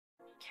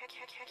Can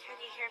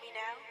you hear me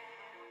now?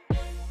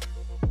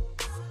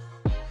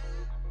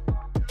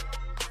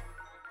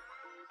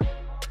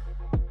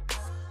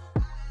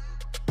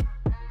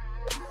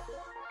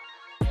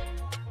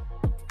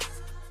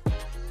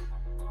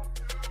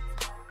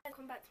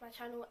 Welcome back to my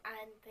channel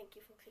and thank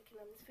you for clicking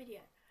on this video.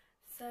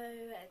 So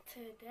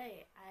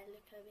today I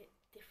look a bit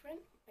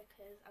different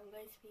because I'm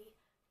going to be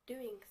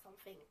doing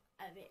something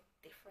a bit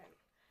different.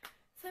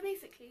 So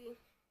basically,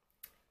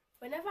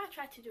 whenever I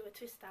try to do a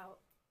twist out,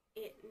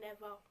 it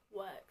never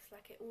works.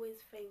 Like, it always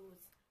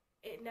fails.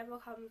 It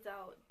never comes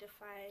out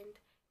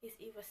defined.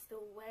 It's either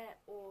still wet,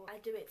 or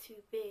I do it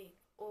too big,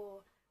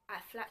 or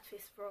I flat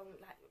twist wrong.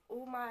 Like,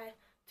 all my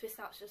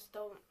twist outs just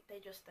don't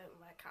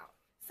work out.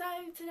 So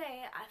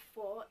today I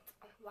thought,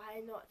 why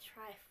not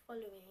try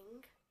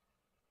following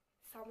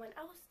someone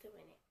else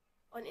doing it?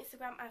 On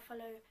Instagram I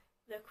follow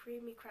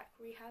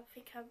TheCreamyCrackRehab. I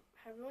think her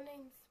real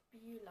name's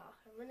Beulah.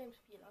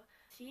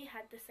 She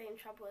had the same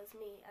trouble as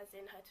me, as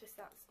in her twist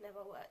outs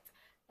never worked.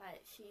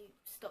 Like, she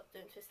stopped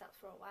doing twist outs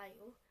for a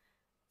while.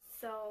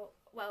 So,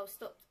 well,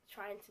 stopped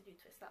trying to do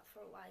twist outs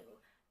for a while.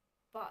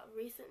 But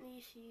recently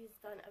she's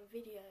done a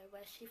video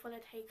where she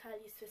followed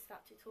HeyCurlie's twist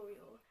out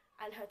tutorial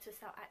and her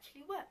twist out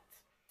actually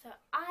worked. So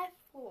I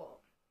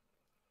thought,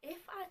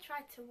 if I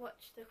tried to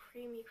watch the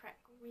Creamy Crack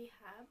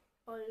Rehab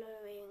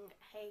following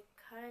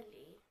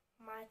HeyCurlie,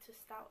 my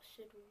twist out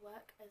should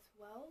work as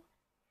well.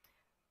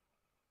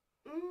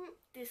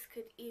 This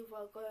could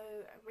either go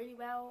really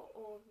well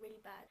or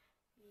really bad.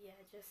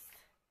 Yeah, just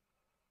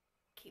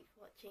keep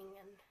watching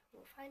and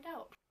we'll find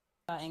out.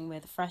 Starting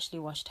with freshly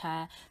washed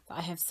hair that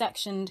I have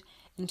sectioned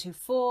into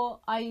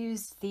 4. I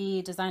used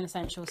the Design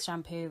Essentials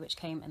shampoo which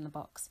came in the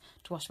box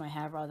to wash my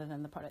hair rather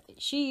than the product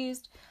that she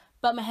used,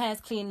 but my hair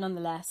is clean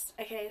nonetheless.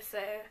 Okay, so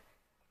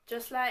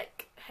just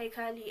like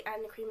HeyCurlie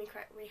and the Creamy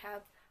Crack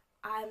Rehab,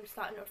 I'm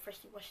starting on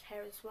freshly washed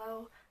hair as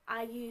well.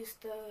 I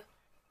used the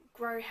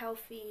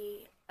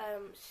GroHealthy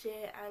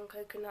Shea and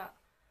coconut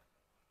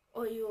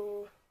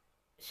oil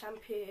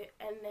shampoo,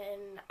 and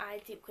then I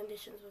deep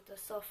conditions with the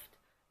soft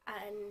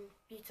and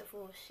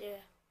beautiful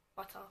Shea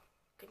butter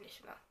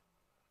conditioner.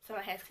 So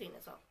my hair's clean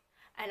as well.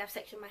 And I've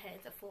sectioned my hair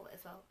into 4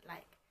 as well,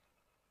 like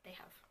they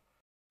have.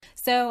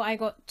 So I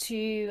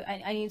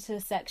need to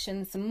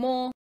section some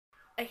more.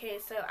 Okay,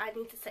 so I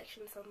need to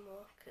section some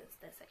more because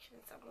they're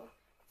sectioning some more.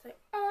 So,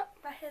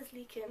 my hair's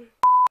leaking.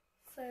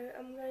 So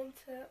I'm going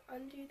to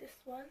undo this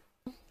one.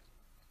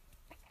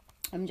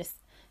 I'm just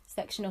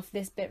section off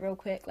this bit real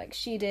quick like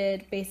she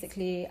did.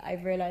 Basically,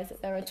 I've realised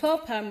that there are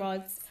 12 perm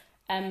rods,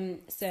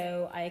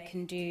 so I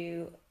can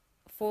do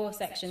 4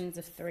 sections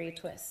of 3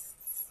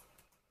 twists.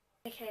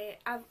 Okay,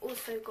 I've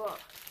also got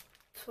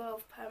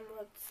 12 perm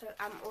rods, so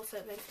I'm also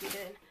going to be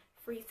doing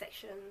 3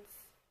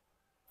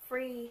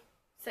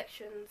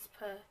 sections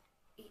per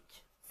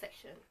each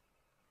section.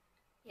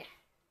 Yeah.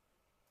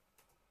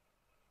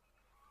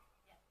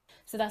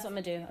 So that's what I'm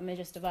gonna do. I'm gonna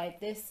just divide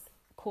this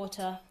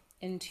quarter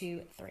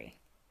into 3.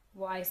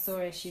 What I saw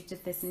is she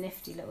did this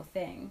nifty little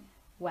thing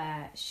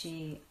where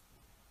she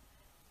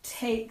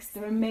takes the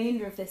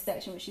remainder of this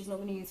section, which she's not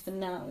going to use for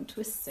now, and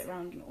twists it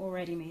around an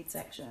already made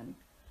section.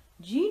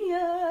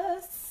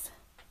 Genius!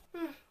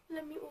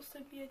 Let me also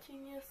be a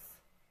genius.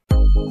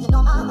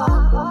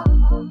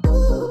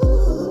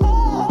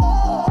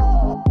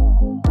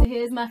 So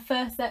here's my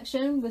first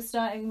section. We're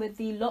starting with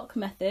the lock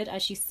method,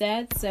 as she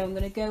said. So I'm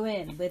going to go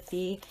in with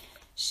the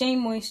Shea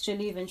Moisture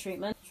leave-in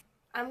treatment.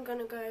 I'm going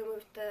to go in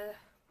with the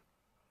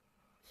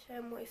Shea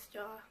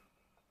Moisture.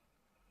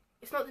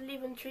 It's not the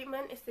leave-in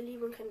treatment, it's the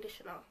leave-in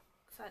conditioner.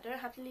 So I don't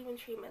have the leave-in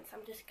treatment, so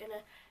I'm just going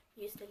to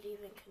use the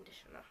leave-in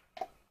conditioner.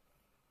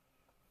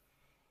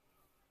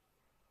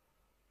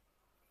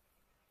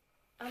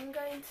 I'm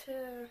going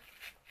to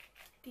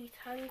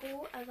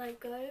detangle as I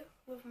go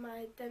with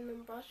my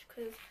Denman brush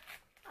because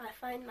I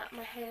find that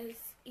my hair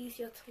is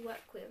easier to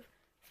work with,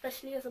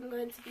 especially as I'm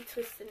going to be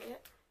twisting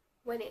it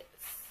when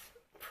it's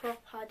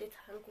proper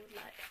detangled,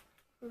 like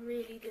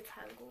really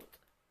detangled.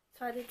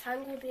 So I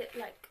detangled it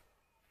like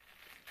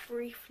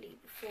briefly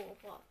before,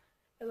 but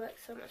it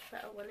works so much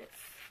better when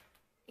it's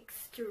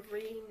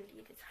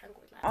extremely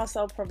detangled. Like.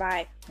 Also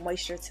provide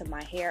moisture to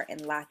my hair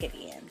and lock it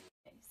in.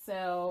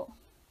 So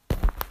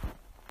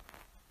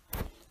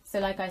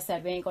like I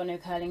said, we ain't got no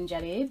curling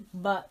jelly,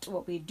 but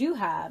what we do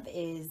have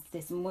is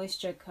this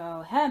Moisture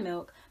Curl Hair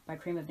Milk by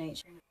Cream of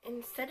Nature.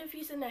 Instead of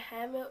using the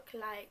hair milk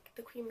like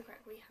the Creamy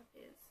Crack Rehab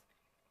is,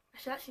 I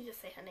should actually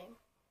just say her name.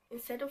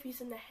 Instead of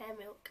using the hair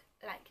milk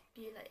like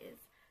Beulah is,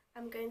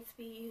 I'm going to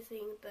be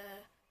using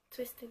the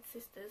Twisted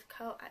Sistas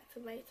Curl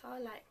Activator,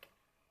 like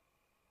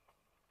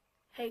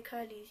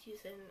HeyCurlie's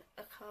using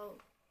a curl,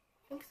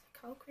 I think it's a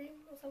curl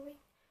cream or something.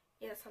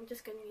 Yes, I'm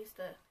just going to use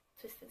the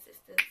Twisted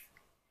Sistas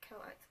Curl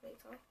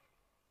Activator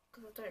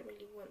because I don't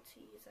really want to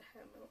use a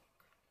hair milk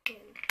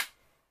when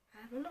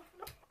I have enough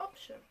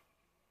option.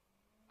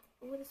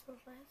 Oh, this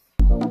smells nice.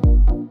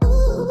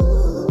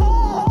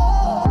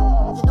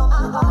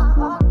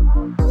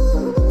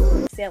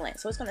 sealant.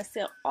 So it's going to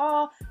seal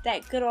all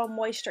that good old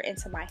moisture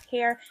into my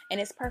hair, and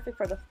it's perfect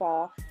for the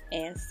fall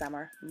and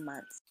summer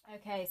months.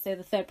 Okay, so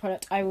the third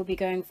product I will be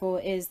going for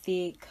is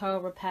the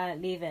Curl Repair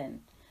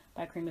Leave-In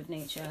by Cream of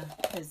Nature,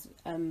 because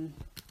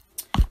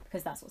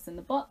that's what's in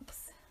the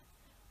box,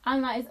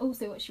 and that is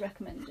also what she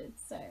recommended.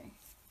 So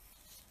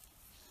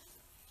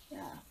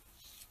yeah.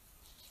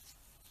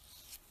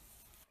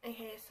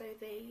 Okay, so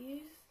they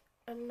use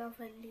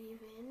another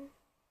leave-in.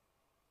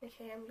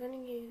 Okay, I'm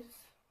gonna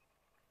use,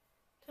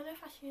 don't know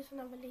if I should use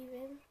another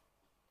leave-in.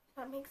 Does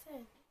that make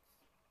sense?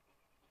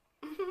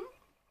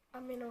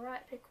 I'm in a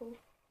right pickle.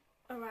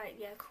 Alright,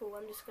 yeah, cool.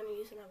 I'm just gonna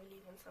use another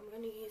leave-in. So I'm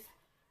gonna use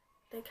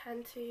the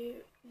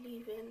Cantu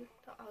leave-in,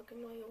 the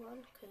Argan oil one,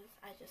 because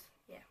I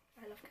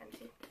love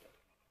Cantu.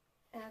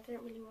 And I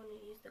didn't really want to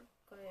use the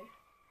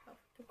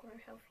GroHealthy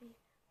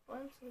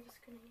one, so I'm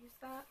just gonna use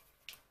that.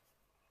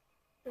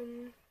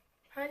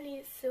 Apparently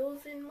it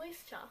seals in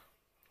moisture.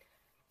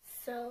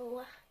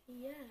 So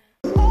yeah.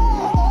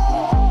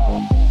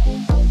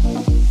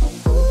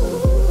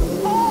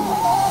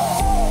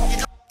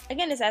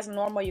 Again, it's as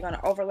normal. You're going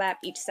to overlap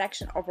each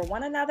section over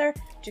one another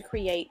to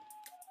create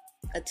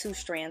a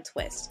 2-strand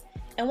twist.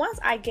 And once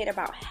I get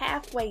about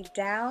halfway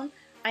down,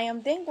 I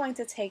am then going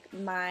to take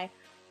my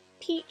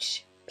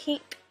peach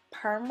pink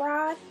perm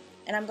rod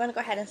and I'm going to go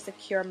ahead and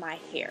secure my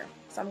hair.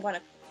 So I'm going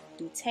to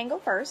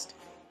detangle first.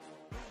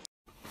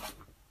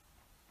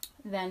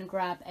 Then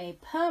grab a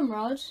perm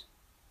rod,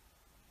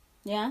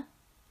 yeah,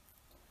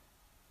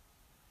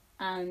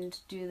 and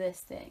do this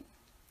thing.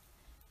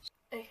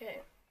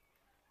 Okay,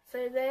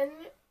 so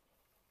then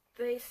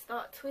they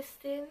start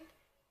twisting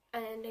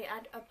and they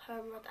add a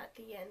perm rod at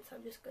the end, so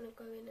I'm just going to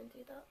go in and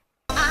do that.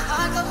 My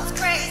heart goes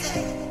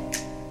crazy.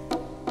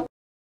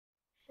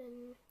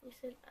 And you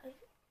said,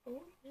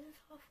 oh, this is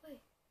halfway.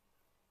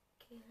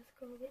 Okay, let's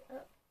go a bit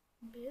up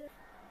a bit.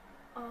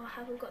 Oh, I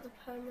haven't got the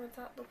perm rods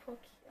out the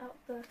pocket, out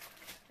of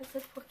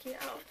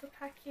the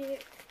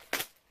packet.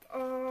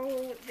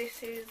 Oh,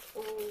 this is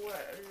all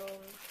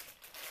long.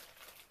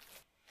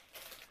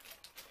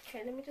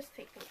 Okay, let me just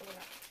take them all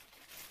out.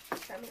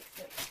 That makes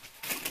sense.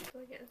 So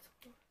I get this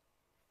one.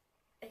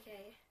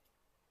 Okay.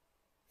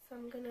 So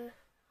I'm gonna,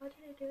 how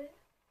did I do it?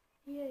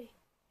 Yay.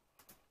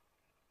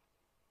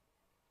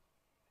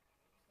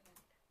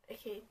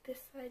 Okay, this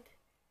side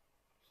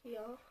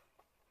here.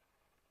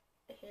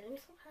 Okay, let me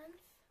swap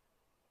hands.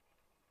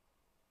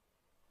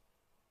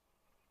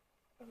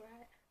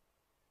 Alright.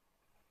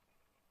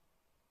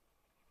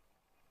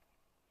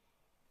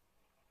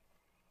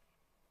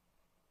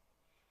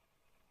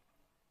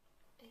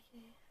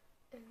 Okay,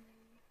 and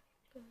then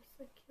go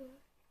secure.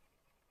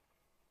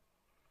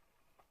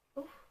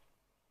 Oof.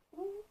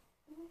 Ooh,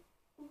 ooh,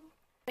 ooh.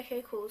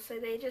 Okay, cool. So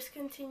they just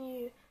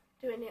continue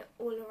doing it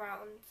all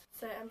around.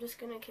 So I'm just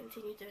gonna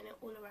continue doing it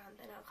all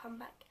around, and I'll come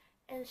back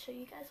and show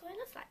you guys what it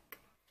looks like.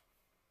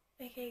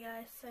 Okay,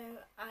 guys. So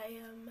I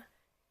am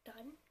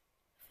done.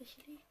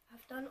 Officially,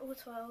 I've done all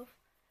 12,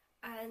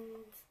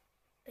 and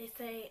they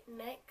say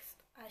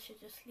next I should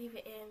just leave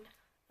it in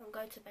and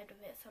go to bed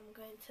with it. So I'm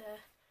going to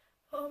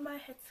put on my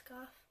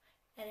headscarf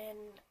and then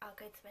I'll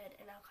go to bed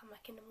and I'll come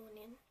back in the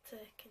morning to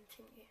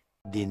continue.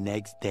 The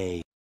next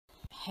day.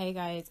 Hey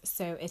guys,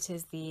 so it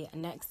is the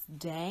next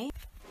day.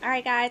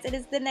 Alright guys, it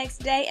is the next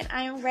day and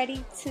I am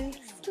ready to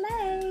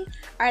slay.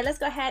 Alright, let's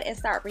go ahead and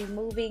start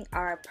removing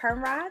our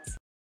perm rods.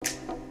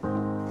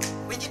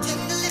 When you take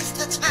the lips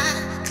touch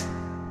mine,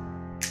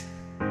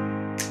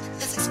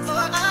 let's explore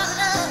our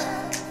love.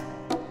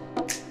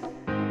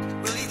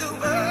 We'll leave the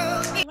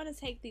world. I'm going to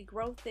take the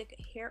Grow Thick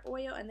hair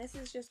oil, and this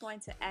is just going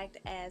to act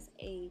as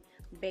a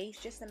base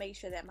just to make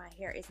sure that my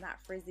hair is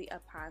not frizzy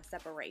upon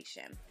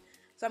separation.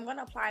 So I'm going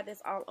to apply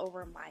this all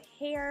over my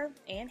hair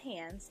and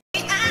hands.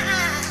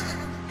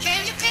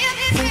 Can you feel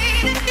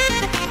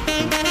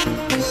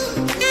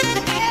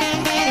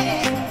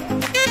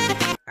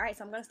Alright,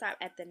 so I'm going to stop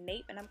at the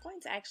nape, and I'm going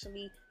to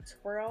actually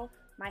twirl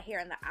my hair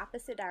in the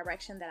opposite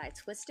direction that I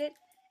twisted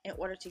in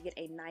order to get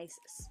a nice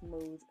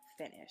smooth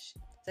finish.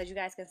 So as you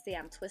guys can see,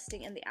 I'm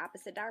twisting in the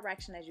opposite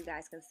direction. As you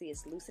guys can see,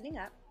 it's loosening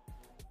up,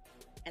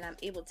 and I'm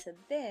able to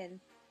then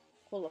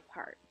pull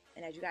apart.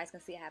 And as you guys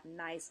can see, I have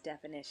nice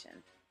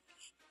definition.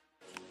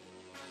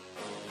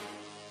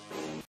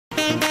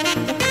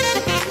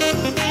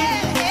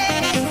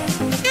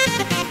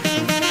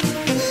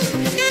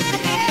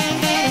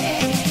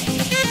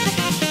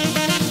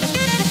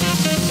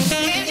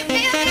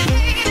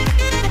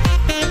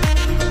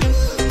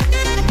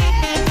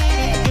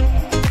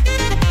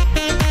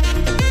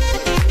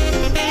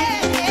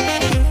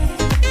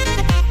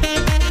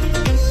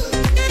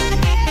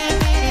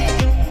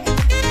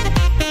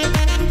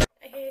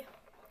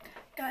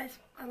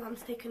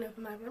 Taken over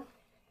my room,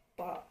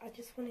 but I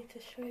just wanted to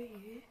show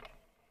you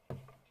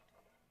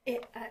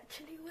it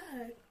actually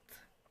worked.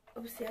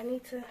 Obviously I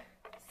need to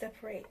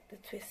separate the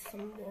twist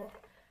some more,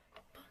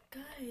 but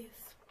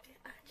guys, it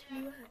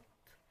actually worked.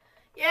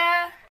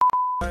 Yeah.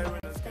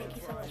 Thank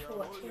you so much for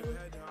watching.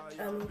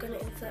 I'm going to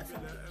insert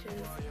some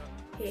pictures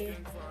here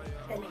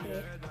and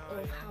here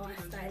of how I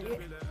style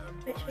it.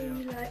 Make sure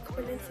you like,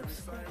 comment and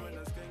subscribe.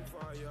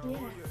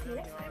 Yeah, see you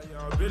next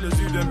time. Bills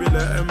you them build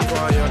an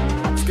empire.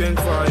 Skank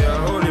fire,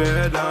 hold your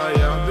head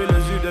higher.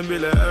 Bills you them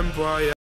build an empire.